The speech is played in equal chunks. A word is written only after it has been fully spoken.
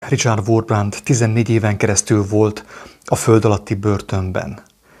Richard Wurmbrand 14 éven keresztül volt a föld alatti börtönben.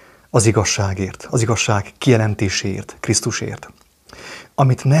 Az igazságért, az igazság kijelentéséért, Krisztusért.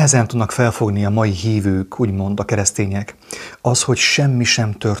 Amit nehezen tudnak felfogni a mai hívők, úgymond a keresztények, az, hogy semmi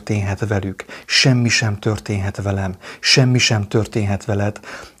sem történhet velük, semmi sem történhet velem, semmi sem történhet veled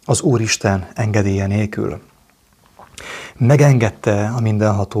az Úristen engedélye nélkül. Megengedte a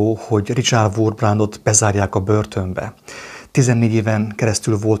mindenható, hogy Richard Wurmbrandot bezárják a börtönbe. 14 éven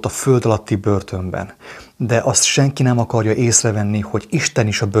keresztül volt a föld alatti börtönben, de azt senki nem akarja észrevenni, hogy Isten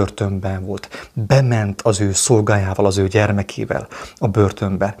is a börtönben volt. Bement az ő szolgájával, az ő gyermekével a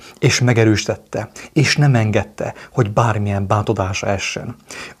börtönbe, és megerősítette, és nem engedte, hogy bármilyen bántodása essen.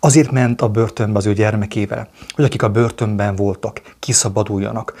 Azért ment a börtönbe az ő gyermekével, hogy akik a börtönben voltak,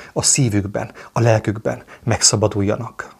 kiszabaduljanak, a szívükben, a lelkükben megszabaduljanak.